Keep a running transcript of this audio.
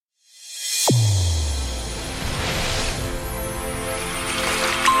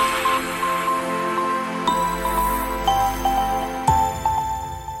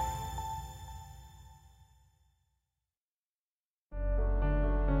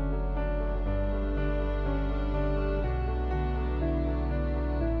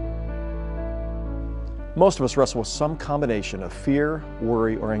Most of us wrestle with some combination of fear,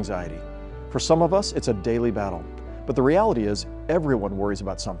 worry, or anxiety. For some of us, it's a daily battle. But the reality is, everyone worries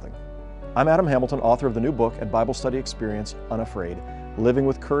about something. I'm Adam Hamilton, author of the new book and Bible study experience, Unafraid, Living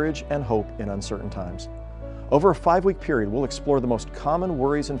with Courage and Hope in Uncertain Times. Over a 5-week period, we'll explore the most common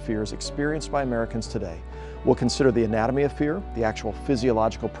worries and fears experienced by Americans today. We'll consider the anatomy of fear, the actual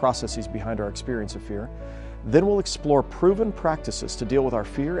physiological processes behind our experience of fear. Then we'll explore proven practices to deal with our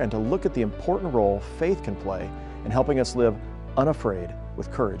fear and to look at the important role faith can play in helping us live unafraid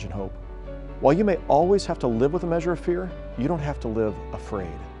with courage and hope. While you may always have to live with a measure of fear, you don't have to live afraid.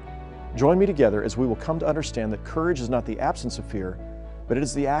 Join me together as we will come to understand that courage is not the absence of fear, but it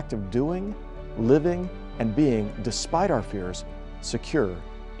is the act of doing, living, and being, despite our fears, secure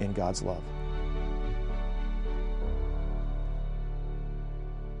in God's love.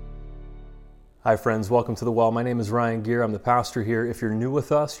 Hi friends, welcome to The Well. My name is Ryan Gear. I'm the pastor here. If you're new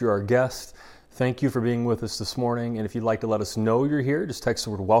with us, you're our guest. Thank you for being with us this morning. And if you'd like to let us know you're here, just text the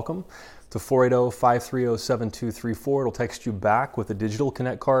word welcome to 480-530-7234. It'll text you back with a digital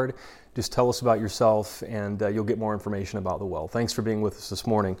Connect card. Just tell us about yourself and you'll get more information about The Well. Thanks for being with us this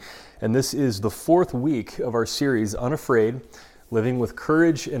morning. And this is the 4th week of our series, Unafraid, Living with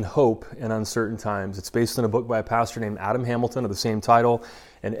Courage and Hope in Uncertain Times. It's based on a book by a pastor named Adam Hamilton of the same title.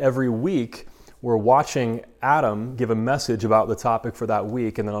 And every week, we're watching Adam give a message about the topic for that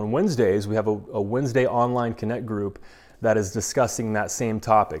week. And then on Wednesdays, we have a Wednesday online Connect group that is discussing that same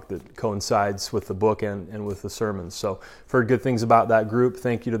topic that coincides with the book and with the sermons. So I've heard good things about that group.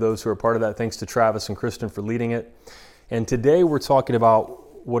 Thank you to those who are part of that. Thanks to Travis and Kristen for leading it. And today we're talking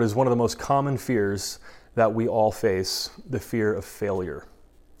about what is one of the most common fears that we all face, the fear of failure.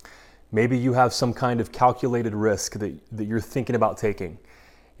 Maybe you have some kind of calculated risk that you're thinking about taking.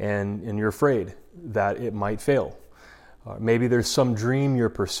 And you're afraid that it might fail. Maybe there's some dream you're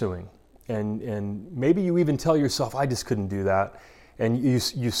pursuing, and maybe you even tell yourself, I just couldn't do that, and you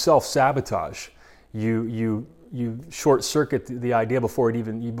self-sabotage. You short-circuit the idea before you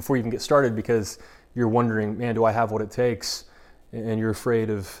even get started because you're wondering, man, do I have what it takes? And you're afraid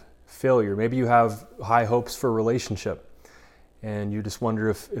of failure. Maybe you have high hopes for a relationship, and you just wonder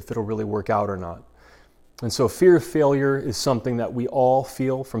if it'll really work out or not. And so fear of failure is something that we all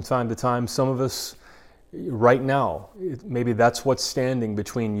feel from time to time. Some of us right now, maybe that's what's standing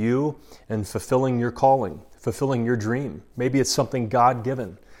between you and fulfilling your calling, fulfilling your dream. Maybe it's something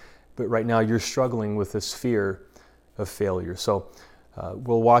God-given, but right now you're struggling with this fear of failure. So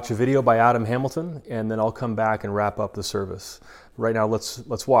we'll watch a video by Adam Hamilton, and then I'll come back and wrap up the service. Right now,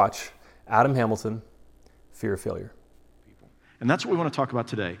 let's watch Adam Hamilton, Fear of Failure. And that's what we want to talk about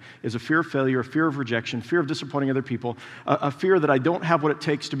today, is a fear of failure, a fear of rejection, fear of disappointing other people, a fear that I don't have what it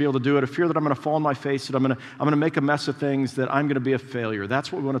takes to be able to do it, a fear that I'm going to fall on my face, that I'm going to make a mess of things, that I'm going to be a failure.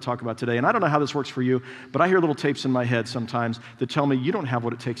 That's what we want to talk about today. And I don't know how this works for you, but I hear little tapes in my head sometimes that tell me you don't have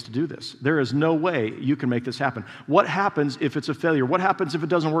what it takes to do this. There is no way you can make this happen. What happens if it's a failure? What happens if it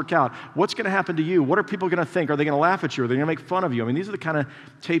doesn't work out? What's going to happen to you? What are people going to think? Are they going to laugh at you? Are they going to make fun of you? I mean, these are the kind of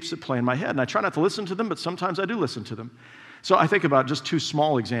tapes that play in my head. And I try not to listen to them, but sometimes I do listen to them. So I think about just 2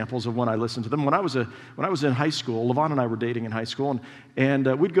 small examples of when I listened to them. When I was in high school, LaVon and I were dating in high school, and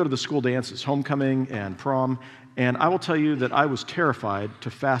we'd go to the school dances, homecoming and prom, and I will tell you that I was terrified to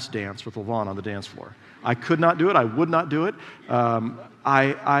fast dance with LaVon on the dance floor. I could not do it. I would not do it.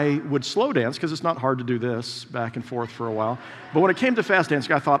 I would slow dance because it's not hard to do this back and forth for a while. But when it came to fast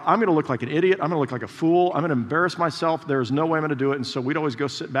dancing, I thought, I'm going to look like an idiot. I'm going to look like a fool. I'm going to embarrass myself. There's no way I'm going to do it. And so we'd always go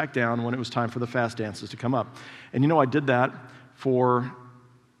sit back down when it was time for the fast dances to come up. And I did that for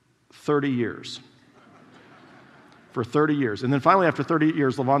 30 years. For 30 years. And then finally, after 30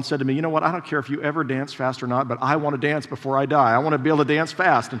 years, LaVon said to me, you know what, I don't care if you ever dance fast or not, but I want to dance before I die. I want to be able to dance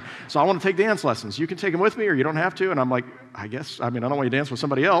fast. And so I want to take dance lessons. You can take them with me or you don't have to. And I'm like, I don't want you to dance with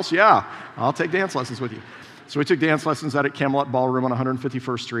somebody else. Yeah, I'll take dance lessons with you. So we took dance lessons out at Camelot Ballroom on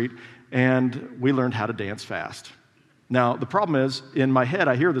 151st Street, and we learned how to dance fast. Now, the problem is, in my head,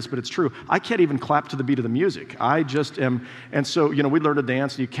 I hear this, but it's true. I can't even clap to the beat of the music. I just am. And so, we learned to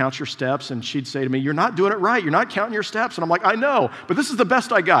dance, and you count your steps, and she'd say to me, you're not doing it right. You're not counting your steps. And I'm like, I know, but this is the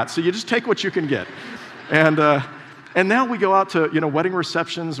best I got. So you just take what you can get. And now we go out to, wedding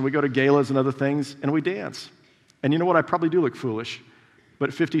receptions, and we go to galas and other things, and we dance. And you know what? I probably do look foolish, but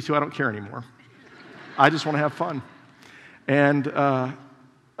at 52, I don't care anymore. I just want to have fun. And,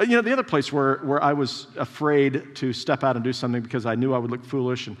 the other place where I was afraid to step out and do something because I knew I would look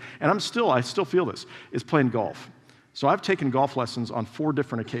foolish, and I still feel this, is playing golf. So I've taken golf lessons on 4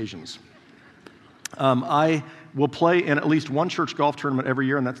 different occasions. I will play in at least one church golf tournament every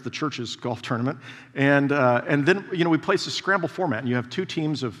year, and that's the church's golf tournament. And then we place a scramble format, and you have two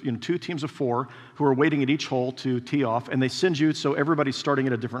teams of 4 who are waiting at each hole to tee off, and they send you so everybody's starting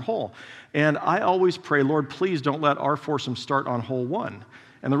at a different hole. And I always pray, Lord, please don't let our foursome start on hole 1.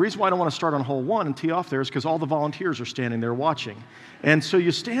 And the reason why I don't want to start on hole 1 and tee off there is because all the volunteers are standing there watching. And so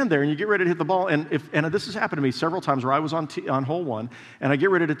you stand there and you get ready to hit the ball. And this has happened to me several times where I was on hole 1 and I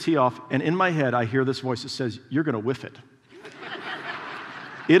get ready to tee off, and in my head I hear this voice that says, "You're going to whiff it.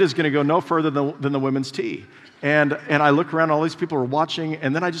 It is going to go no further than the women's tee." And I look around, all these people are watching,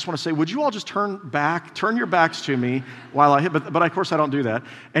 and then I just want to say, would you all just turn your backs to me while I hit? But of course I don't do that.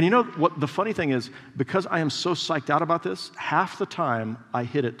 And you know what the funny thing is, because I am so psyched out about this, half the time I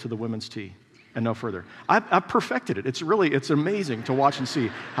hit it to the women's tee and no further. I've perfected it. It's amazing to watch and see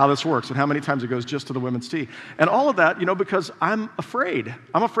how this works and how many times it goes just to the women's tee. And all of that, because I'm afraid.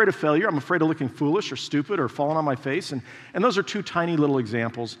 I'm afraid of failure. I'm afraid of looking foolish or stupid or falling on my face. And those are 2 tiny little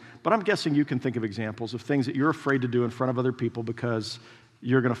examples. But I'm guessing you can think of examples of things that you're afraid to do in front of other people because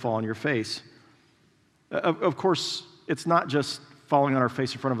you're going to fall on your face. Of course, it's not just falling on our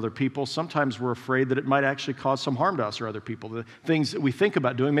face in front of other people. Sometimes we're afraid that it might actually cause some harm to us or other people. The things that we think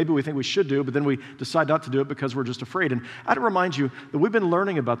about doing, maybe we think we should do, but then we decide not to do it because we're just afraid. And I'd remind you that we've been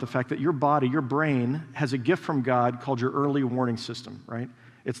learning about the fact that your body, your brain, has a gift from God called your early warning system, right?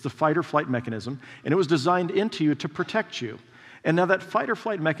 It's the fight or flight mechanism, and it was designed into you to protect you. And now that fight or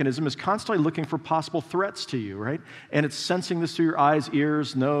flight mechanism is constantly looking for possible threats to you, right? And it's sensing this through your eyes,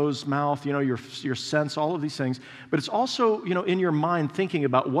 ears, nose, mouth, your sense, all of these things. But it's also, in your mind thinking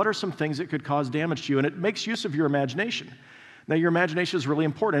about what are some things that could cause damage to you, and it makes use of your imagination. Now, your imagination is really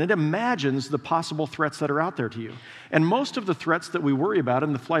important. It imagines the possible threats that are out there to you. And most of the threats that we worry about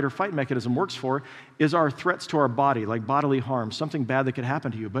and the flight or fight mechanism works for is our threats to our body, like bodily harm, something bad that could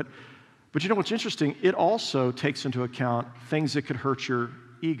happen to you. But you know what's interesting? It also takes into account things that could hurt your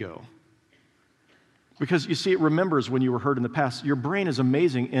ego. Because you see, it remembers when you were hurt in the past. Your brain is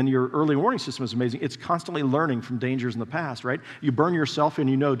amazing, and your early warning system is amazing. It's constantly learning from dangers in the past, right? You burn yourself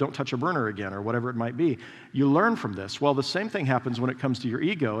and don't touch a burner again, or whatever it might be. You learn from this. Well, the same thing happens when it comes to your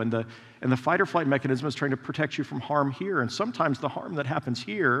ego, and the fight or flight mechanism is trying to protect you from harm here. And sometimes the harm that happens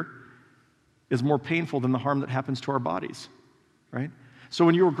here is more painful than the harm that happens to our bodies, right? So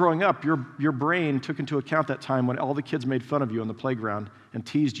when you were growing up, your brain took into account that time when all the kids made fun of you on the playground and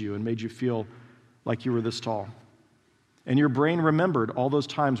teased you and made you feel like you were this tall. And your brain remembered all those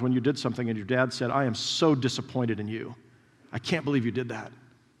times when you did something and your dad said, "I am so disappointed in you. I can't believe you did that."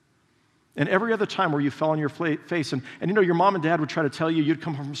 And every other time where you fell on your face, and your mom and dad would try to tell you, you'd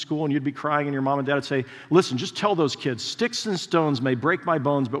come home from school and you'd be crying, and your mom and dad would say, "Listen, just tell those kids, sticks and stones may break my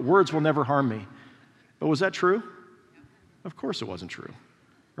bones, but words will never harm me." But was that true? Of course it wasn't true,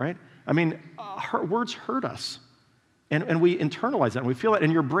 right? I mean, words hurt us, and we internalize that, and we feel it,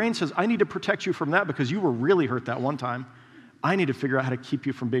 and your brain says, "I need to protect you from that because you were really hurt that one time. I need to figure out how to keep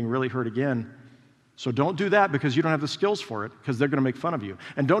you from being really hurt again. So don't do that because you don't have the skills for it, because they're going to make fun of you.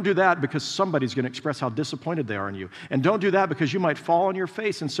 And don't do that because somebody's going to express how disappointed they are in you. And don't do that because you might fall on your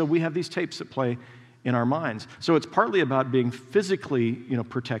face." And so we have these tapes that play in our minds. So it's partly about being physically,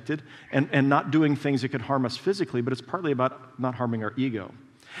 protected and not doing things that could harm us physically, but it's partly about not harming our ego.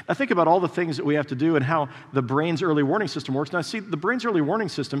 Now think about all the things that we have to do and how the brain's early warning system works. Now see, the brain's early warning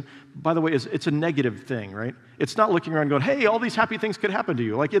system, by the way, it's a negative thing, right? It's not looking around going, "Hey, all these happy things could happen to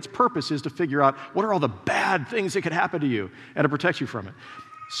you." Like, its purpose is to figure out what are all the bad things that could happen to you and to protect you from it.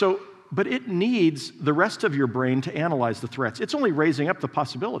 But it needs the rest of your brain to analyze the threats. It's only raising up the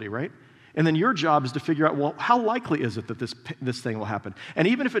possibility, right? And then your job is to figure out, well, how likely is it that this thing will happen? And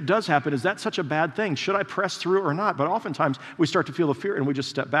even if it does happen, is that such a bad thing? Should I press through or not? But oftentimes, we start to feel the fear, and we just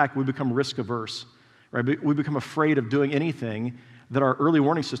step back. We become risk averse, right? We become afraid of doing anything that our early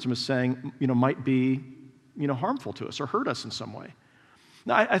warning system is saying, might be, harmful to us or hurt us in some way.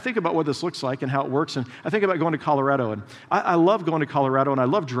 Now, I think about what this looks like and how it works, and I think about going to Colorado, and I love going to Colorado, and I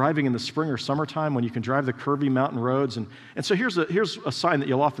love driving in the spring or summertime when you can drive the curvy mountain roads, and so here's a sign that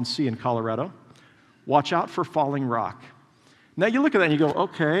you'll often see in Colorado: "Watch out for falling rock." Now, you look at that and you go,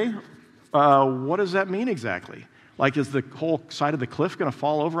 okay, what does that mean exactly? Like, is the whole side of the cliff going to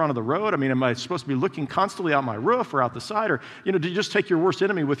fall over onto the road? I mean, am I supposed to be looking constantly out my roof or out the side? Or, do you just take your worst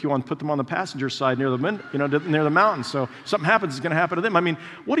enemy with you and put them on the passenger side near the mountain? So if something happens, it's going to happen to them. I mean,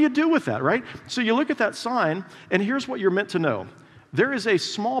 what do you do with that, right? So you look at that sign, and here's what you're meant to know. There is a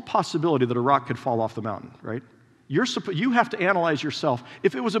small possibility that a rock could fall off the mountain, right? You have to analyze yourself.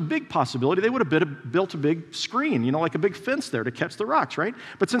 If it was a big possibility, they would have built a big screen, like a big fence there to catch the rocks, right?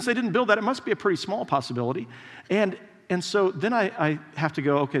 But since they didn't build that, it must be a pretty small possibility. And And so then I have to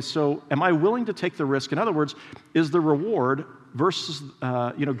go, okay, so am I willing to take the risk? In other words, is the reward versus,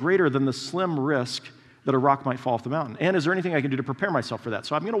 greater than the slim risk that a rock might fall off the mountain? And is there anything I can do to prepare myself for that?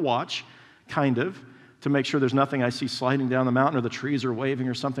 So I'm going to watch, kind of, to make sure there's nothing I see sliding down the mountain or the trees are waving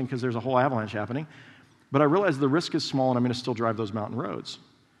or something because there's a whole avalanche happening. But I realize the risk is small and I'm going to still drive those mountain roads,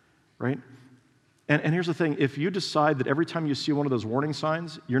 right? And here's the thing. If you decide that every time you see one of those warning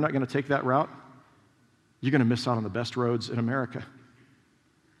signs, you're not going to take that route, you're going to miss out on the best roads in America,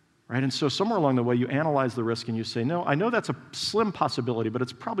 right? And so somewhere along the way, you analyze the risk and you say, no, I know that's a slim possibility, but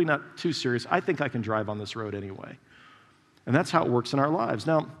it's probably not too serious. I think I can drive on this road anyway. And that's how it works in our lives.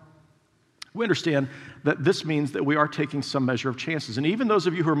 Now, we understand that this means that we are taking some measure of chances. And even those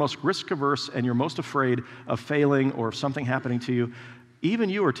of you who are most risk-averse and you're most afraid of failing or of something happening to you,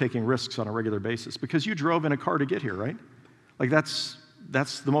 even you are taking risks on a regular basis because you drove in a car to get here, right? Like that's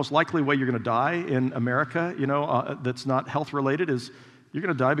the most likely way you're going to die in America, that's not health-related is you're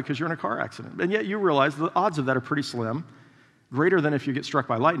going to die because you're in a car accident. And yet you realize the odds of that are pretty slim, greater than if you get struck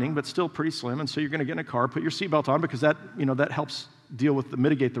by lightning, but still pretty slim. And so you're going to get in a car, put your seatbelt on because that helps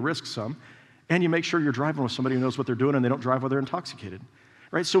mitigate the risk some. And you make sure you're driving with somebody who knows what they're doing and they don't drive while they're intoxicated,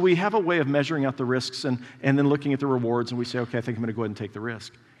 right? So we have a way of measuring out the risks and then looking at the rewards and we say, okay, I think I'm going to go ahead and take the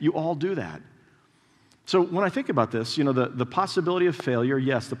risk. You all do that. So when I think about this, the possibility of failure,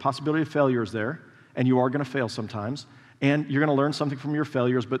 yes, the possibility of failure is there, and you are going to fail sometimes, and you're going to learn something from your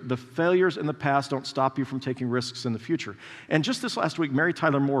failures, but the failures in the past don't stop you from taking risks in the future. And just this last week, Mary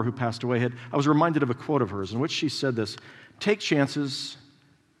Tyler Moore, who passed away, I was reminded of a quote of hers in which she said this: take chances,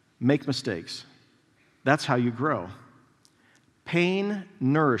 make mistakes. That's how you grow. Pain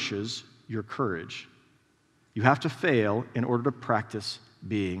nourishes your courage. You have to fail in order to practice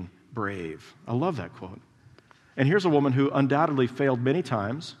being brave. I love that quote. And here's a woman who undoubtedly failed many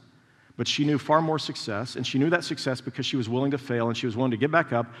times, but she knew far more success, and she knew that success because she was willing to fail, and she was willing to get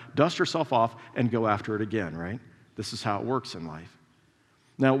back up, dust herself off, and go after it again, right? This is how it works in life.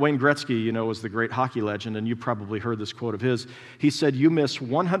 Now, Wayne Gretzky, was the great hockey legend, and you probably heard this quote of his. He said, you miss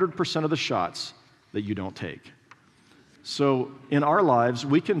 100% of the shots that you don't take. So in our lives,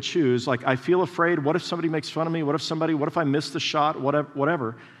 we can choose, like, I feel afraid. What if somebody makes fun of me? What if I miss the shot?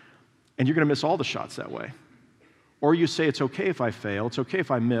 Whatever. And you're going to miss all the shots that way. Or you say, it's okay if I fail. It's okay if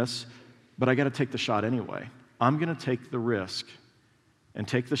I miss, but I got to take the shot anyway. I'm going to take the risk and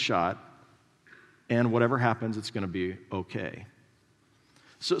take the shot, and whatever happens, it's going to be okay.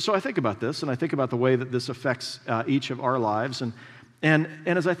 So I think about this, and I think about the way that this affects each of our lives. And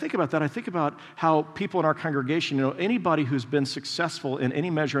as I think about that, I think about how people in our congregation, anybody who's been successful in any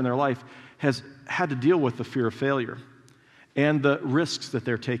measure in their life has had to deal with the fear of failure and the risks that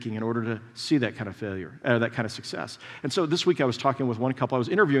they're taking in order to see that kind of failure, that kind of success. And so this week I was talking with one couple. I was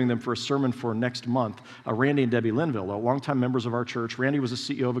interviewing them for a sermon for next month, Randy and Debbie Linville, longtime members of our church. Randy was a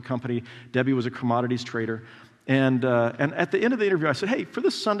CEO of a company. Debbie was a commodities trader. And at the end of the interview, I said, hey, for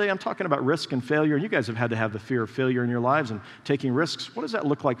this Sunday, I'm talking about risk and failure, and you guys have had to have the fear of failure in your lives and taking risks. What does that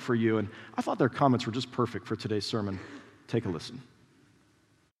look like for you? And I thought their comments were just perfect for today's sermon. Take a listen.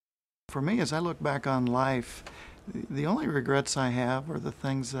 For me, as I look back on life, the only regrets I have are the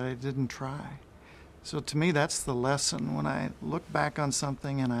things that I didn't try. So to me, that's the lesson. When I look back on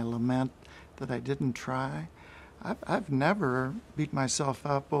something and I lament that I didn't try, I've never beat myself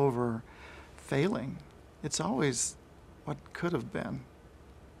up over failing. It's always what could have been.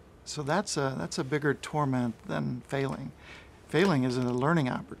 So that's a bigger torment than failing. Failing is a learning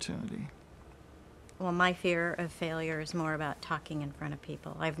opportunity. Well, my fear of failure is more about talking in front of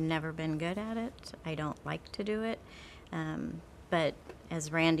people. I've never been good at it. I don't like to do it. But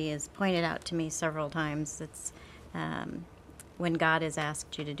as Randy has pointed out to me several times, it's when God has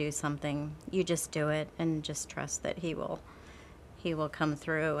asked you to do something, you just do it and just trust that He will come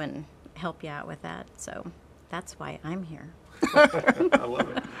through and help you out with that. So that's why I'm here. I love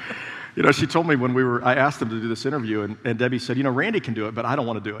it. She told me I asked them to do this interview, and Debbie said, Randy can do it, but I don't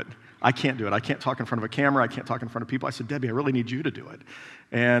want to do it. I can't do it. I can't talk in front of a camera. I can't talk in front of people. I said, Debbie, I really need you to do it.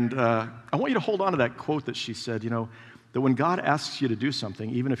 And I want you to hold on to that quote that she said, that when God asks you to do something,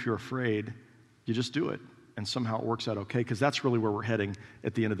 even if you're afraid, you just do it. And somehow it works out okay, because that's really where we're heading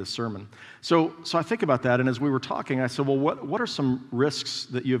at the end of this sermon. So I think about that, and as we were talking, I said, well, what are some risks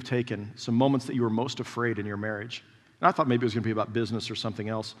that you have taken, some moments that you were most afraid in your marriage? And I thought maybe it was going to be about business or something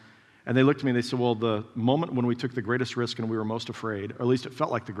else. And they looked at me and they said, well, the moment when we took the greatest risk and we were most afraid, or at least it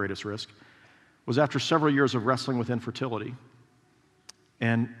felt like the greatest risk, was after several years of wrestling with infertility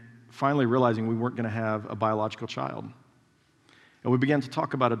and finally realizing we weren't going to have a biological child. And we began to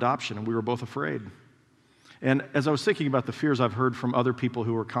talk about adoption, and we were both afraid. And as I was thinking about the fears I've heard from other people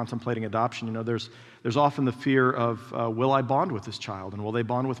who are contemplating adoption, there's often the fear of, will I bond with this child, and will they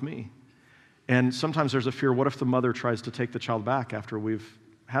bond with me? And sometimes there's a fear, what if the mother tries to take the child back after we've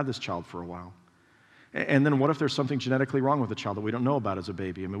had this child for a while? And then what if there's something genetically wrong with the child that we don't know about as a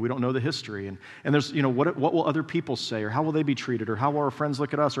baby? I mean, we don't know the history. And there's, what will other people say, or how will they be treated, or how will our friends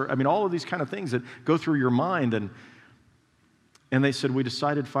look at us? Or, all of these kind of things that go through your mind. And they said, we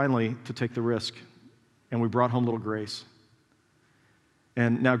decided finally to take the risk, and we brought home little Grace.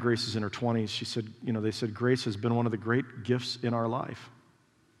 And now Grace is in her 20s. She said, they said, Grace has been one of the great gifts in our life.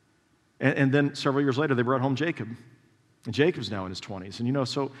 And then several years later, they brought home Jacob. And Jacob's now in his 20s. And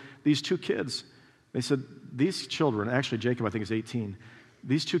so these two kids, they said, these children, actually Jacob I think is 18,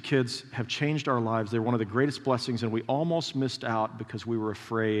 these two kids have changed our lives. They're one of the greatest blessings, and we almost missed out because we were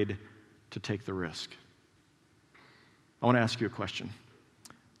afraid to take the risk. I want to ask you a question.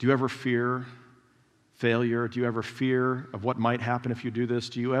 Do you ever fear failure? Do you ever fear of what might happen if you do this?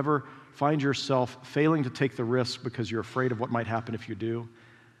 Do you ever find yourself failing to take the risk because you're afraid of what might happen if you do?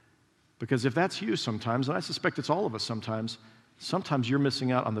 Because if that's you sometimes, and I suspect it's all of us sometimes you're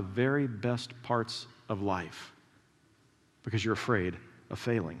missing out on the very best parts of life because you're afraid of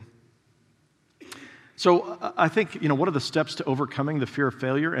failing. So I think, what are the steps to overcoming the fear of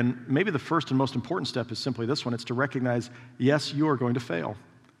failure? And maybe the first and most important step is simply this one. It's to recognize, yes, you are going to fail.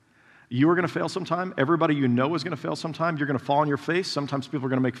 You are going to fail sometime. Everybody you know is going to fail sometime. You're going to fall on your face. Sometimes people are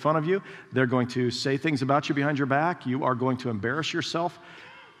going to make fun of you. They're going to say things about you behind your back. You are going to embarrass yourself.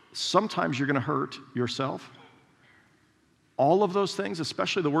 Sometimes you're going to hurt yourself. All of those things,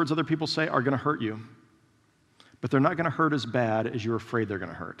 especially the words other people say, are going to hurt you. But they're not going to hurt as bad as you're afraid they're going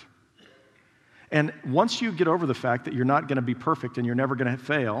to hurt. And once you get over the fact that you're not going to be perfect and you're never going to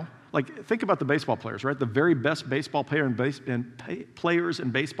fail, like think about the baseball players, right? The very best baseball player players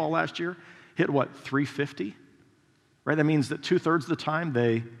in baseball last year hit what, 350? Right? That means that 2/3 of the time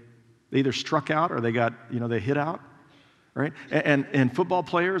they either struck out or they got, they hit out. Right? And football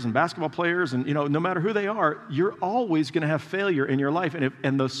players and basketball players and, no matter who they are, you're always going to have failure in your life.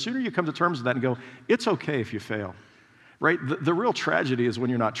 And the sooner you come to terms with that and go, it's okay if you fail, right? The real tragedy is when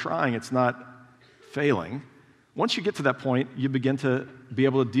you're not trying, it's not failing. Once you get to that point, you begin to be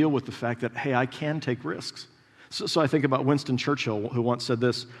able to deal with the fact that, hey, I can take risks. So I think about Winston Churchill, who once said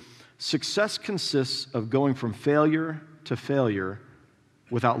this, success consists of going from failure to failure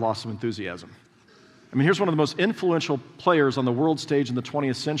without loss of enthusiasm. Here's one of the most influential players on the world stage in the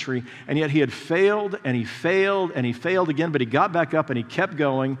 20th century, and yet he had failed, and he failed, and he failed again, but he got back up and he kept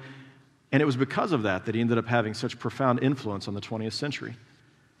going, and it was because of that he ended up having such profound influence on the 20th century.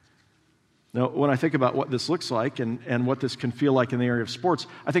 Now, when I think about what this looks like and what this can feel like in the area of sports,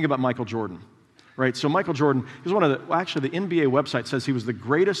 I think about Michael Jordan, right? So Michael Jordan, he was actually the NBA website says he was the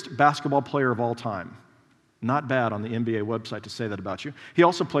greatest basketball player of all time. Not bad on the NBA website to say that about you. He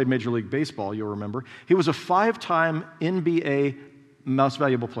also played Major League Baseball, you'll remember. He was a 5-time NBA most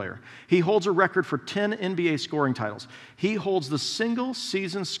valuable player. He holds a record for 10 NBA scoring titles. He holds the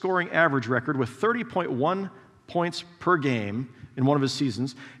single-season scoring average record with 30.1 points per game in one of his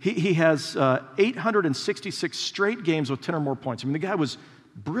seasons. He has 866 straight games with 10 or more points. The guy was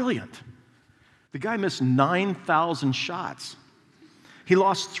brilliant. The guy missed 9,000 shots. He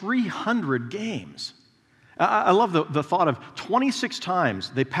lost 300 games. I love the thought of 26 times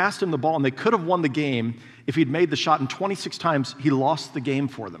they passed him the ball and they could have won the game if he'd made the shot, and 26 times he lost the game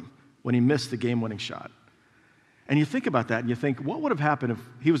for them when he missed the game-winning shot. And you think about that and you think, what would have happened if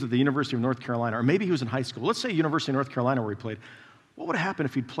he was at the University of North Carolina, or maybe he was in high school? Let's say University of North Carolina where he played. What would have happened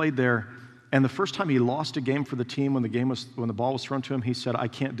if he'd played there and the first time he lost a game for the team when the ball was thrown to him, he said, I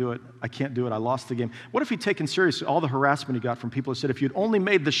can't do it, I lost the game. What if he'd taken seriously all the harassment he got from people who said, if you'd only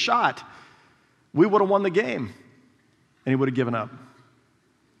made the shot, we would have won the game, and he would have given up.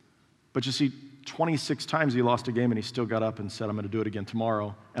 But you see, 26 times he lost a game, and he still got up and said, I'm going to do it again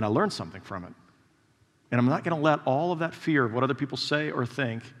tomorrow, and I learned something from it. And I'm not going to let all of that fear of what other people say or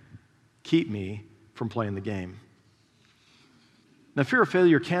think keep me from playing the game. Now, fear of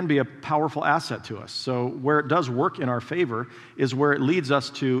failure can be a powerful asset to us. So where it does work in our favor is where it leads us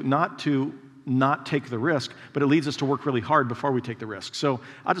to not take the risk, but it leads us to work really hard before we take the risk. So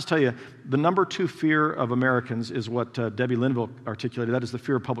I'll just tell you, the number 2 fear of Americans is what Debbie Linville articulated. That is the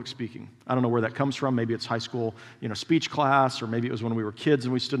fear of public speaking. I don't know where that comes from. Maybe it's high school, speech class, or maybe it was when we were kids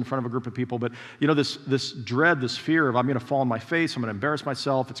and we stood in front of a group of people. But this dread, this fear of I'm going to fall on my face, I'm going to embarrass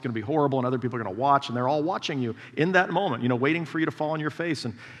myself, it's going to be horrible, and other people are going to watch, and they're all watching you in that moment, waiting for you to fall on your face.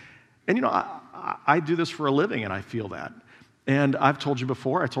 And I do this for a living, and I feel that. And I've told you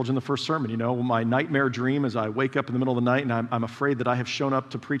before, I told you in the first sermon, my nightmare dream is I wake up in the middle of the night and I'm afraid that I have shown up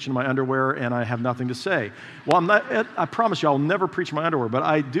to preach in my underwear and I have nothing to say. Well, I promise you I'll never preach in my underwear, but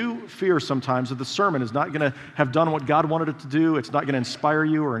I do fear sometimes that the sermon is not going to have done what God wanted it to do. It's not going to inspire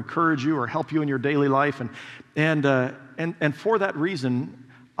you or encourage you or help you in your daily life. And for that reason,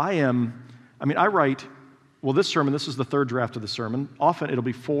 I write. Well, this is the third draft of the sermon. Often it'll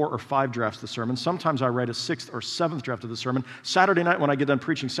be 4 or 5 drafts of the sermon. Sometimes I write a 6th or 7th draft of the sermon. Saturday night when I get done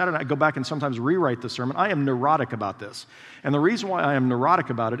preaching, I go back and sometimes rewrite the sermon. I am neurotic about this. And the reason why I am neurotic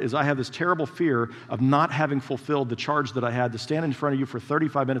about it is I have this terrible fear of not having fulfilled the charge that I had to stand in front of you for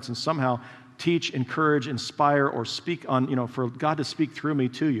 35 minutes and somehow teach, encourage, inspire, or speak on, for God to speak through me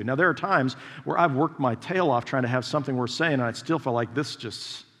to you. Now, there are times where I've worked my tail off trying to have something worth saying, and I still feel like this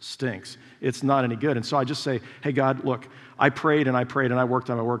just stinks. It's not any good. And so I just say, hey, God, look, I prayed and I worked,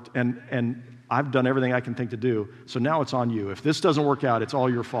 and I've done everything I can think to do, so now it's on you. If this doesn't work out, it's all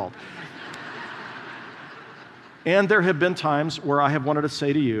your fault. And there have been times where I have wanted to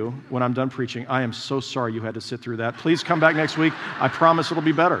say to you, when I'm done preaching, I am so sorry you had to sit through that. Please come back next week. I promise it'll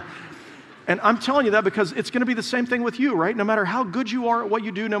be better. And I'm telling you that because it's going to be the same thing with you, right? No matter how good you are at what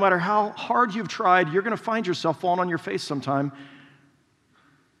you do, no matter how hard you've tried, you're going to find yourself falling on your face sometime.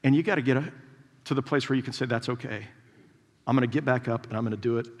 And you got to get to the place where you can say, that's okay. I'm going to get back up and I'm going to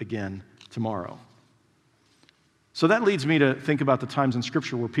do it again tomorrow. So that leads me to think about the times in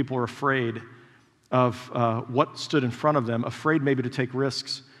Scripture where people are afraid of what stood in front of them, afraid maybe to take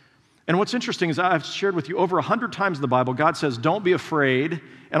risks. And what's interesting is I've shared with you over 100 times in the Bible, God says, don't be afraid.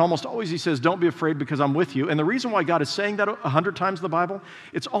 And almost always he says, don't be afraid because I'm with you. And the reason why God is saying that 100 times in the Bible,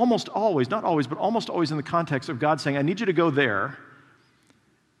 it's almost always, not always, but almost always in the context of God saying, I need you to go there.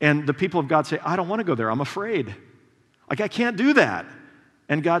 And the people of God say, I don't want to go there. I'm afraid. I can't do that.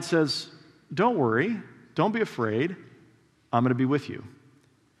 And God says, don't worry. Don't be afraid. I'm going to be with you.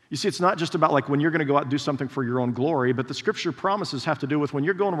 You see, it's not just about like when you're going to go out and do something for your own glory, but the Scripture promises have to do with when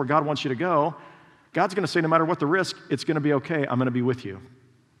you're going where God wants you to go, God's going to say no matter what the risk, it's going to be okay. I'm going to be with you.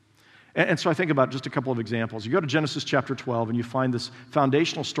 And so I think about just a couple of examples. You go to Genesis chapter 12 and you find this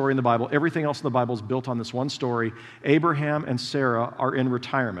foundational story in the Bible. Everything else in the Bible is built on this one story. Abraham and Sarah are in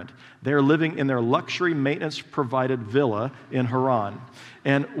retirement. They're living in their luxury maintenance-provided villa in Haran.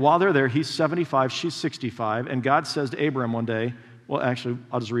 And while they're there, he's 75, she's 65, and God says to Abraham one day, well, actually,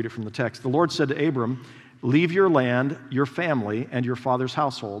 I'll just read it from the text. The Lord said to Abram, leave your land, your family, and your father's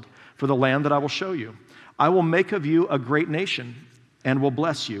household for the land that I will show you. I will make of you a great nation and will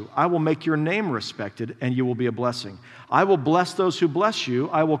bless you. I will make your name respected, and you will be a blessing. I will bless those who bless you.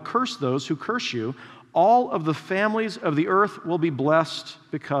 I will curse those who curse you. All of the families of the earth will be blessed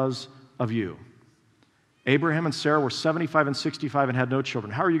because of you. Abraham and Sarah were 75 and 65 and had no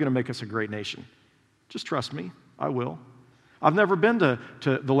children. How are you going to make us a great nation? Just trust me. I will. I've never been to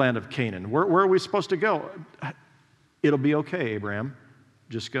the land of Canaan. Where are we supposed to go? It'll be okay, Abraham.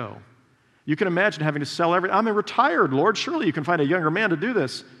 Just go. You can imagine having to sell everything. I'm retired, Lord. Surely you can find a younger man to do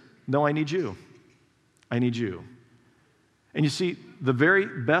this. No, I need you. I need you. And you see, the very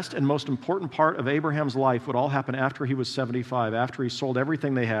best and most important part of Abraham's life would all happen after he was 75, after he sold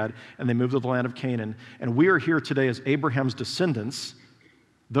everything they had, and they moved to the land of Canaan. And we are here today as Abraham's descendants,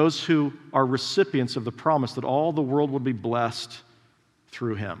 those who are recipients of the promise that all the world would be blessed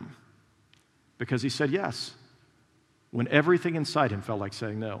through him. Because he said yes, when everything inside him felt like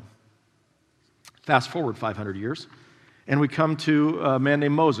saying no. Fast forward 500 years, and we come to a man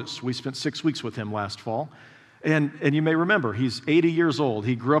named Moses. We spent 6 weeks with him last fall. And you may remember, he's 80 years old.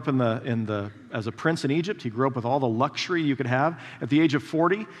 He grew up as a prince in Egypt. He grew up with all the luxury you could have. At the age of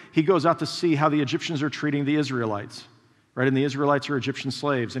 40, he goes out to see how the Egyptians are treating the Israelites, right? And the Israelites are Egyptian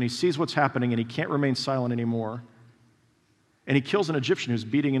slaves. And he sees what's happening, and he can't remain silent anymore. And he kills an Egyptian who's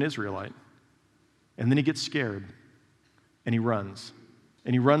beating an Israelite. And then he gets scared, and he runs.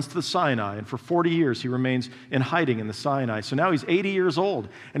 And he runs to the Sinai, and for 40 years he remains in hiding in the Sinai. So now he's 80 years old,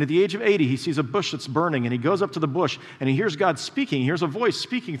 and at the age of 80 he sees a bush that's burning, and he goes up to the bush, and he hears God speaking. He hears a voice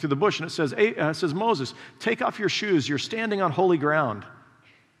speaking through the bush, and it says, Moses, take off your shoes. You're standing on holy ground.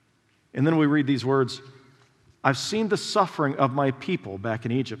 And then we read these words, I've seen the suffering of my people back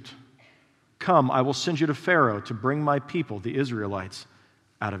in Egypt. Come, I will send you to Pharaoh to bring my people, the Israelites,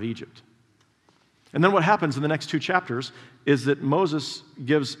 out of Egypt. And then what happens in the next 2 chapters is that Moses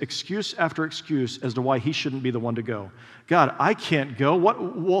gives excuse after excuse as to why he shouldn't be the one to go. God, I can't go.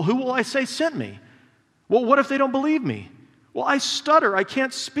 Well, who will I say sent me? Well, what if they don't believe me? Well, I stutter. I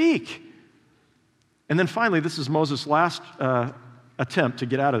can't speak. And then finally, this is Moses' last attempt to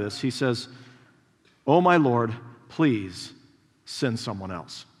get out of this. He says, oh, my Lord, please send someone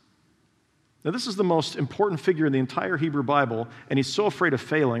else. Now, this is the most important figure in the entire Hebrew Bible, and he's so afraid of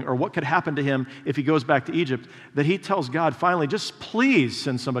failing or what could happen to him if he goes back to Egypt that he tells God, finally, just please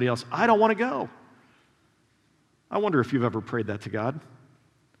send somebody else. I don't want to go. I wonder if you've ever prayed that to God.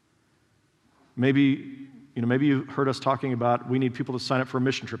 Maybe you heard us talking about we need people to sign up for a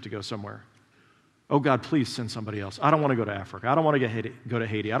mission trip to go somewhere. Oh, God, please send somebody else. I don't want to go to Africa. I don't want to go to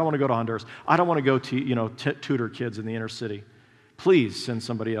Haiti. I don't want to go to Honduras. I don't want to go to, tutor kids in the inner city. Please send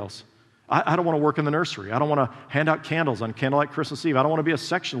somebody else. I don't want to work in the nursery. I don't want to hand out candles on Candlelight Christmas Eve. I don't want to be a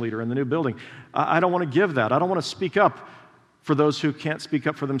section leader in the new building. I don't want to give that. I don't want to speak up for those who can't speak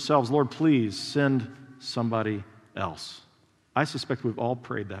up for themselves. Lord, please send somebody else. I suspect we've all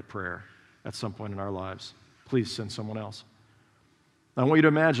prayed that prayer at some point in our lives. Please send someone else. I want you to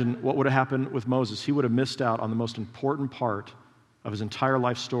imagine what would have happened with Moses. He would have missed out on the most important part of his entire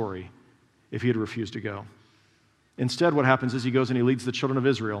life story if he had refused to go. Instead, what happens is he goes and he leads the children of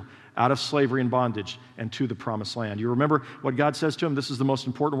Israel out of slavery and bondage and to the promised land. You remember what God says to him? This is the most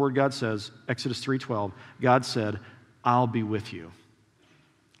important word God says, Exodus 3:12. God said, I'll be with you.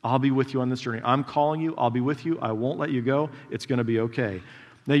 I'll be with you on this journey. I'm calling you. I'll be with you. I won't let you go. It's going to be okay.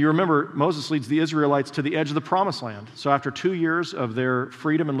 Now, you remember Moses leads the Israelites to the edge of the promised land. So after 2 years of their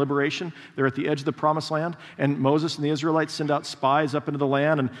freedom and liberation, they're at the edge of the promised land, and Moses and the Israelites send out spies up into the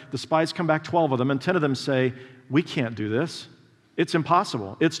land, and the spies come back, 12 of them, and 10 of them say, we can't do this. It's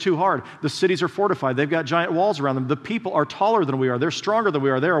impossible. It's too hard. The cities are fortified. They've got giant walls around them. The people are taller than we are. They're stronger than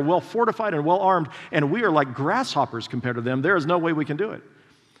we are. They are well fortified and well armed, and we are like grasshoppers compared to them. There is no way we can do it.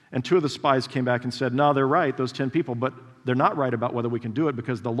 And 2 of the spies came back and said, no, they're right, those 10 people, but they're not right about whether we can do it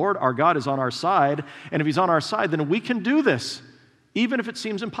because the Lord our God is on our side, and if he's on our side, then we can do this, even if it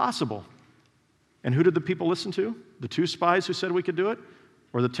seems impossible. And who did the people listen to? The 2 spies who said we could do it,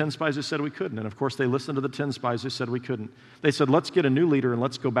 or the 10 spies who said we couldn't? And of course, they listened to the 10 spies who said we couldn't. They said, let's get a new leader and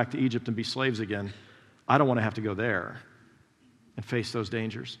let's go back to Egypt and be slaves again. I don't want to have to go there and face those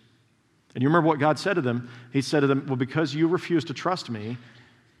dangers. And you remember what God said to them? He said to them, well, because you refuse to trust me,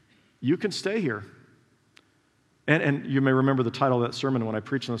 you can stay here. And you may remember the title of that sermon when I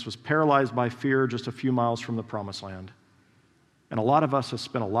preached on this was Paralyzed by Fear, Just a Few Miles from the Promised Land. And a lot of us have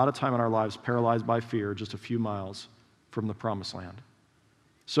spent a lot of time in our lives paralyzed by fear, just a few miles from the Promised Land.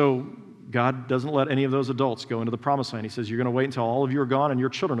 So God doesn't let any of those adults go into the Promised Land. He says, you're going to wait until all of you are gone and your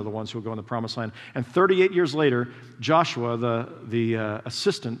children are the ones who will go in the Promised Land. And 38 years later, Joshua, the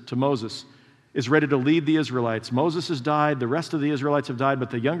assistant to Moses, is ready to lead the Israelites. Moses has died, the rest of the Israelites have died, but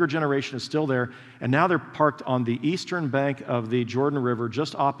the younger generation is still there, and now they're parked on the eastern bank of the Jordan River,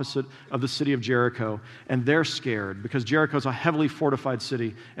 just opposite of the city of Jericho, and they're scared because Jericho is a heavily fortified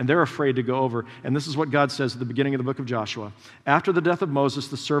city, and they're afraid to go over. And this is what God says at the beginning of the book of Joshua. After the death of Moses,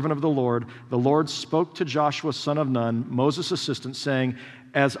 the servant of the Lord spoke to Joshua, son of Nun, Moses' assistant, saying,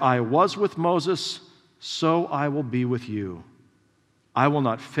 as I was with Moses, so I will be with you. I will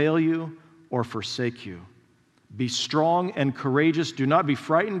not fail you or forsake you. Be strong and courageous. Do not be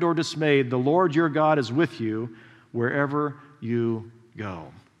frightened or dismayed. The Lord your God is with you wherever you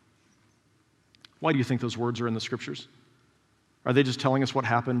go. Why do you think those words are in the Scriptures? Are they just telling us what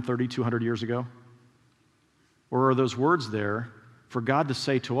happened 3,200 years ago? Or are those words there for God to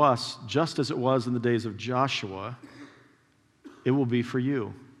say to us, just as it was in the days of Joshua, it will be for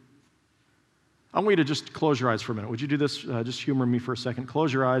you? I want you to just close your eyes for a minute. Would you do this? Just humor me for a second.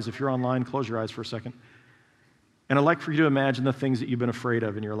 Close your eyes. If you're online, close your eyes for a second. And I'd like for you to imagine the things that you've been afraid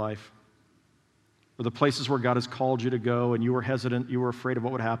of in your life, or the places where God has called you to go and you were hesitant, you were afraid of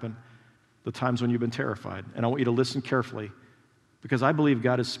what would happen, the times when you've been terrified. And I want you to listen carefully because I believe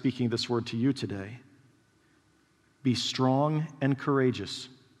God is speaking this word to you today. Be strong and courageous.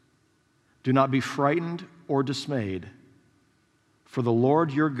 Do not be frightened or dismayed. For the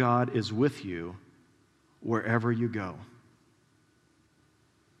Lord your God is with you wherever you go.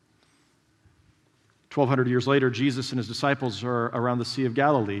 1,200 years later, Jesus and his disciples are around the Sea of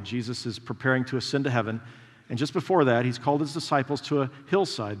Galilee. Jesus is preparing to ascend to heaven. And just before that, he's called his disciples to a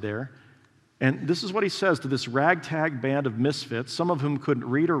hillside there. And this is what he says to this ragtag band of misfits, some of whom couldn't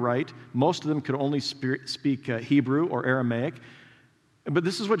read or write. Most of them could only speak Hebrew or Aramaic. But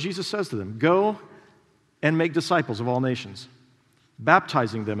this is what Jesus says to them. Go and make disciples of all nations,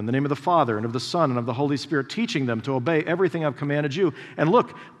 baptizing them in the name of the Father and of the Son and of the Holy Spirit, teaching them to obey everything I've commanded you. And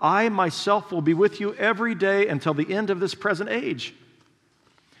look, I myself will be with you every day until the end of this present age.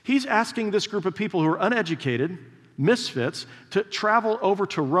 He's asking this group of people who are uneducated, misfits, to travel over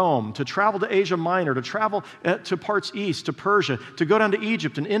to Rome, to travel to Asia Minor, to travel to parts east, to Persia, to go down to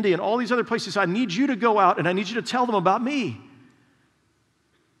Egypt and India and all these other places. I need you to go out and I need you to tell them about me.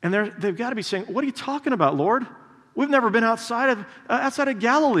 And they've got to be saying, what are you talking about, Lord? We've never been outside of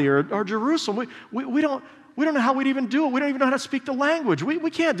Galilee or Jerusalem. We don't know how we'd even do it. We don't even know how to speak the language.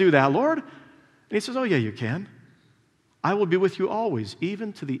 We can't do that, Lord. And he says, oh, yeah, you can. I will be with you always,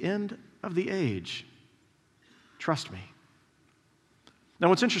 even to the end of the age. Trust me. Now,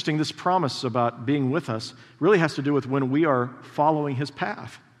 what's interesting, this promise about being with us really has to do with when we are following his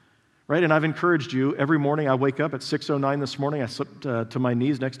path, right? And I've encouraged you, every morning I wake up at 6:09 this morning, I slipped to my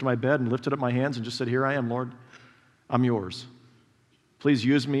knees next to my bed and lifted up my hands and just said, here I am, Lord. I'm yours. Please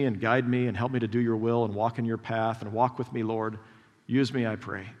use me and guide me and help me to do your will and walk in your path and walk with me, Lord. Use me, I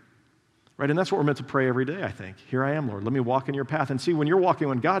pray. Right? And that's what we're meant to pray every day, I think. Here I am, Lord. Let me walk in your path. And see, when you're walking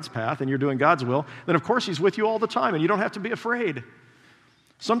on God's path and you're doing God's will, then of course he's with you all the time and you don't have to be afraid.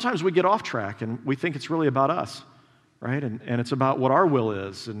 Sometimes we get off track and we think it's really about us, right? And it's about what our will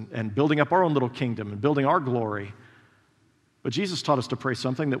is and building up our own little kingdom and building our glory. But Jesus taught us to pray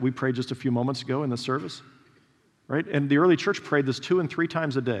something that we prayed just a few moments ago in the service, right? And the early church prayed this 2 and 3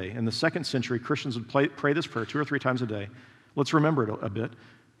 times a day. In the 2nd century, Christians would pray this prayer 2 or 3 times a day. Let's remember it a bit.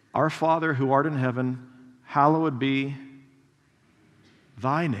 Our Father who art in heaven, hallowed be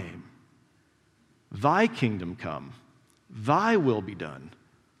thy name. Thy kingdom come. Thy will be done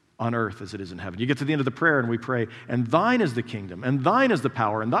on earth as it is in heaven. You get to the end of the prayer and we pray, and thine is the kingdom, and thine is the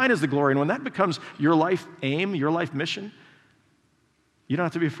power, and thine is the glory. And when that becomes your life aim, your life mission, you don't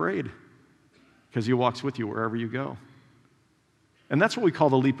have to be afraid because he walks with you wherever you go. And that's what we call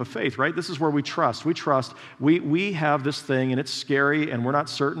the leap of faith, right? This is where we trust. We trust. We have this thing, and it's scary, and we're not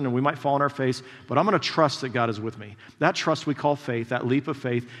certain, and we might fall on our face, but I'm going to trust that God is with me. That trust we call faith, that leap of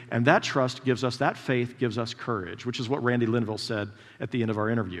faith, and that faith gives us courage, which is what Randy Linville said at the end of our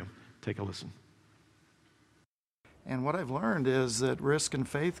interview. Take a listen. And what I've learned is that risk and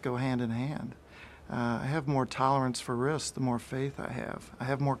faith go hand in hand. I have more tolerance for risk the more faith I have. I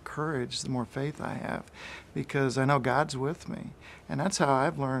have more courage the more faith I have because I know God's with me. And that's how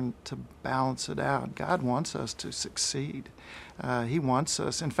I've learned to balance it out. God wants us to succeed. He wants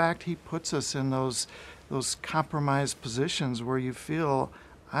us. In fact, he puts us in those compromised positions where you feel,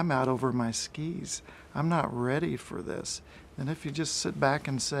 I'm out over my skis. I'm not ready for this. And if you just sit back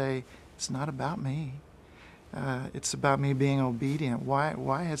and say, it's not about me. It's about me being obedient.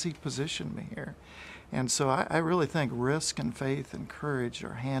 Why has he positioned me here? And so I really think risk and faith and courage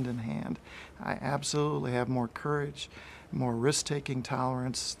are hand in hand. I absolutely have more courage, more risk-taking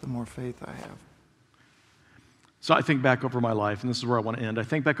tolerance, the more faith I have. So I think back over my life, and this is where I want to end. I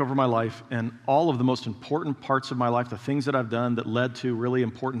think back over my life, and all of the most important parts of my life, the things that I've done that led to really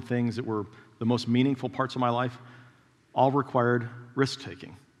important things that were the most meaningful parts of my life, all required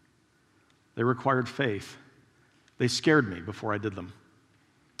risk-taking. They required faith. They scared me before I did them.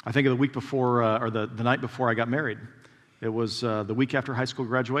 I think of the week before, or the night before I got married. It was the week after high school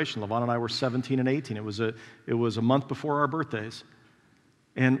graduation. LaVon and I were 17 and 18. It was a month before our birthdays.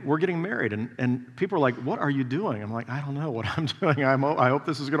 And we're getting married, and people are like, what are you doing? I'm like, I don't know what I'm doing. I hope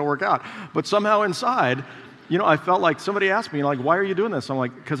this is going to work out. But somehow inside, I felt like somebody asked me, why are you doing this? I'm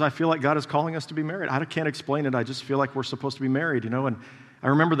like, because I feel like God is calling us to be married. I can't explain it. I just feel like we're supposed to be married, And I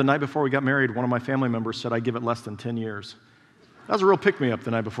remember the night before we got married, one of my family members said, I give it less than 10 years. That was a real pick-me-up the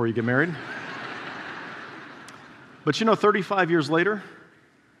night before you get married. But 35 years later,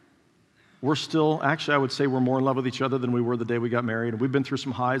 we're still, actually I would say we're more in love with each other than we were the day we got married. And we've been through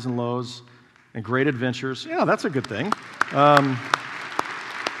some highs and lows and great adventures. Yeah, that's a good thing. But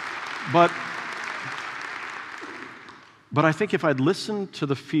I think if I'd listened to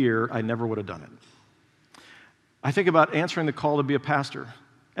the fear, I never would have done it. I think about answering the call to be a pastor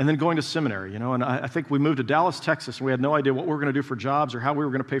and then going to seminary, and I think we moved to Dallas, Texas, and we had no idea what we were going to do for jobs or how we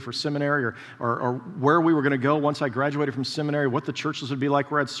were going to pay for seminary or where we were going to go once I graduated from seminary, what the churches would be like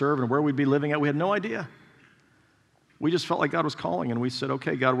where I'd serve and where we'd be living at. We had no idea. We just felt like God was calling, and we said,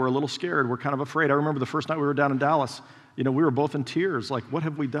 okay, God, we're a little scared. We're kind of afraid. I remember the first night we were down in Dallas, we were both in tears, like, what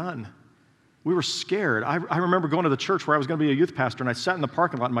have we done? We were scared. I remember going to the church where I was going to be a youth pastor, and I sat in the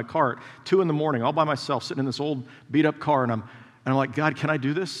parking lot in my car at 2 a.m, all by myself, sitting in this old beat-up car, and I'm like, God, can I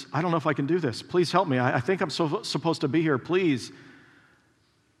do this? I don't know if I can do this. Please help me. I think I'm supposed to be here. Please.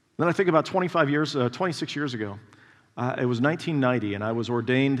 Then I think about 26 years ago. It was 1990, and I was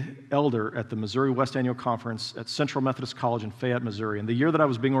ordained elder at the Missouri West Annual Conference at Central Methodist College in Fayette, Missouri. And the year that I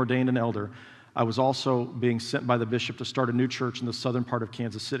was being ordained an elder, I was also being sent by the bishop to start a new church in the southern part of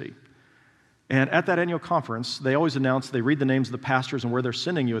Kansas City. And at that annual conference, they always announce, they read the names of the pastors and where they're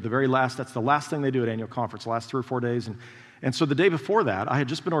sending you at the very last. That's the last thing they do at annual conference, the last 3 or 4 days. And so the day before that, I had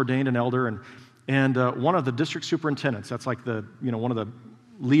just been ordained an elder, and one of the district superintendents, that's like one of the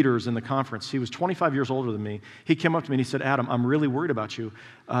leaders in the conference. He was 25 years older than me. He came up to me and he said, Adam, I'm really worried about you.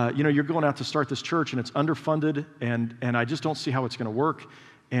 You're going out to start this church and it's underfunded and I just don't see how it's going to work.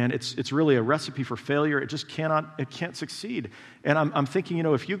 And it's really a recipe for failure. It can't succeed. And I'm thinking,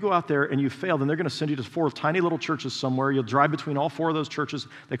 if you go out there and you fail, then they're going to send you to 4 tiny little churches somewhere. You'll drive between all 4 of those churches.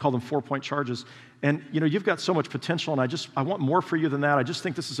 They call them 4-point charges. And, you've got so much potential, and I want more for you than that. I just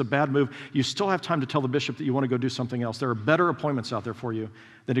think this is a bad move. You still have time to tell the bishop that you want to go do something else. There are better appointments out there for you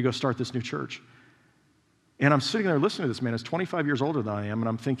than to go start this new church. And I'm sitting there listening to this man. He's 25 years older than I am, and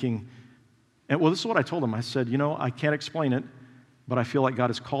I'm thinking, this is what I told him. I said, I can't explain it, but I feel like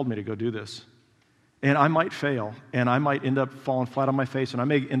God has called me to go do this. And I might fail, and I might end up falling flat on my face, and I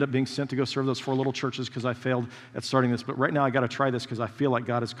may end up being sent to go serve those 4 little churches because I failed at starting this. But right now, I got to try this because I feel like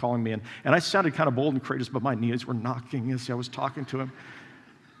God is calling me. And I sounded kind of bold and courageous, but my knees were knocking as I was talking to him.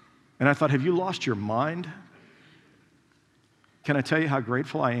 And I thought, have you lost your mind? Can I tell you how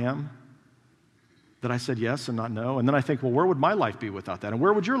grateful I am that I said yes and not no? And then I think, well, where would my life be without that? And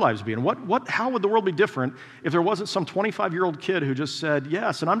where would your lives be? And how would the world be different if there wasn't some 25-year-old kid who just said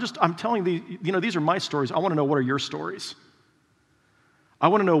yes? And I'm telling these are my stories. I want to know, what are your stories? I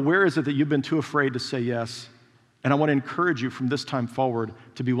want to know, where is it that you've been too afraid to say yes? And I want to encourage you from this time forward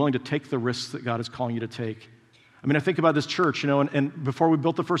to be willing to take the risks that God is calling you to take. I think about this church, and before we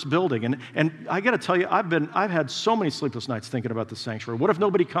built the first building, and I got to tell you, I've had so many sleepless nights thinking about the sanctuary. What if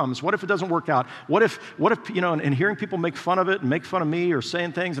nobody comes? What if it doesn't work out? What if and hearing people make fun of it and make fun of me or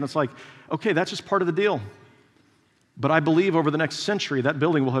saying things, and it's like, okay, that's just part of the deal. But I believe over the next century, that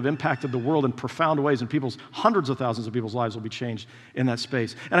building will have impacted the world in profound ways, and hundreds of thousands of people's lives will be changed in that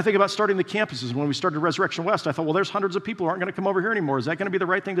space. And I think about starting the campuses. And when we started Resurrection West, I thought, well, there's hundreds of people who aren't going to come over here anymore. Is that going to be the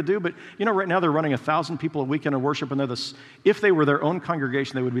right thing to do? But, right now they're running 1,000 people a weekend of worship, and if they were their own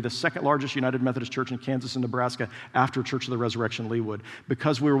congregation, they would be the second largest United Methodist church in Kansas and Nebraska after Church of the Resurrection Leewood,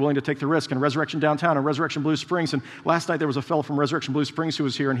 because we were willing to take the risk. And Resurrection Downtown and Resurrection Blue Springs. And last night there was a fellow from Resurrection Blue Springs who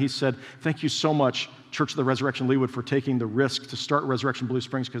was here, and he said, thank you so much, Church of the Resurrection Leewood, for taking the risk to start Resurrection Blue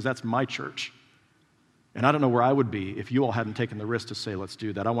Springs, because that's my church. And I don't know where I would be if you all hadn't taken the risk to say, let's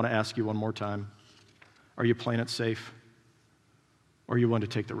do that. I want to ask you one more time. Are you playing it safe? Or are you willing to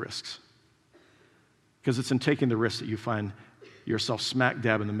take the risks? Because it's in taking the risks that you find yourself smack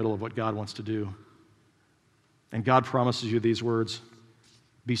dab in the middle of what God wants to do. And God promises you these words: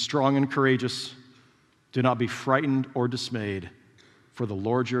 be strong and courageous. Do not be frightened or dismayed, for the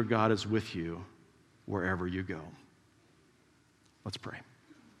Lord your God is with you wherever you go. Let's pray.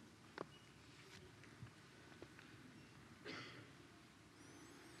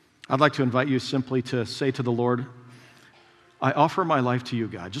 I'd like to invite you simply to say to the Lord, I offer my life to you,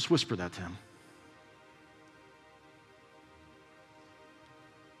 God. Just whisper that to him.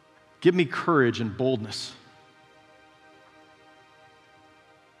 Give me courage and boldness.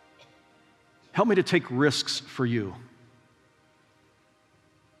 Help me to take risks for you.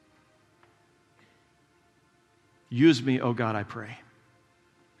 Use me, oh God, I pray.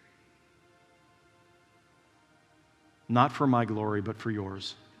 Not for my glory, but for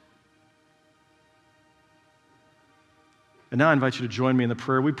yours. And now I invite you to join me in the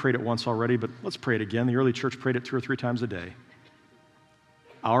prayer. We prayed it once already, but let's pray it again. The early church prayed it 2 or 3 times a day.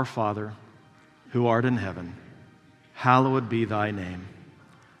 Our Father, who art in heaven, hallowed be thy name.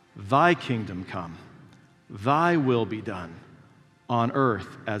 Thy kingdom come, thy will be done, on earth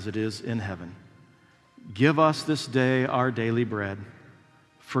as it is in heaven. Give us this day our daily bread.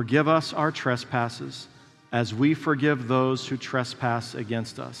 Forgive us our trespasses, as we forgive those who trespass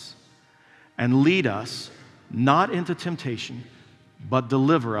against us. And lead us not into temptation, but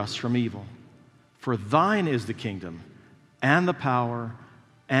deliver us from evil. For thine is the kingdom, and the power,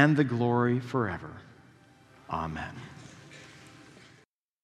 and the glory forever. Amen.